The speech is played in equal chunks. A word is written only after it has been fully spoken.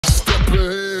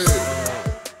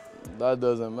That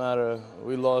doesn't matter.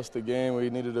 We lost the game.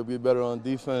 We needed to be better on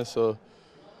defense, so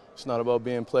it's not about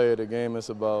being player of the game. It's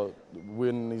about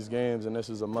winning these games, and this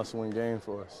is a must-win game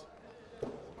for us.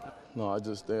 No, I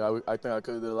just think I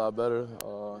could have did a lot better.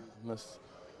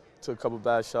 Took a couple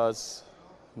bad shots,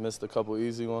 missed a couple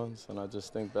easy ones, and I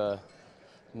just think that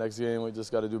next game we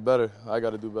just got to do better. I got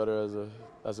to do better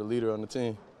as a leader on the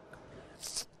team.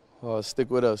 Stick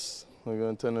with us. We're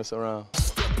going to turn this around.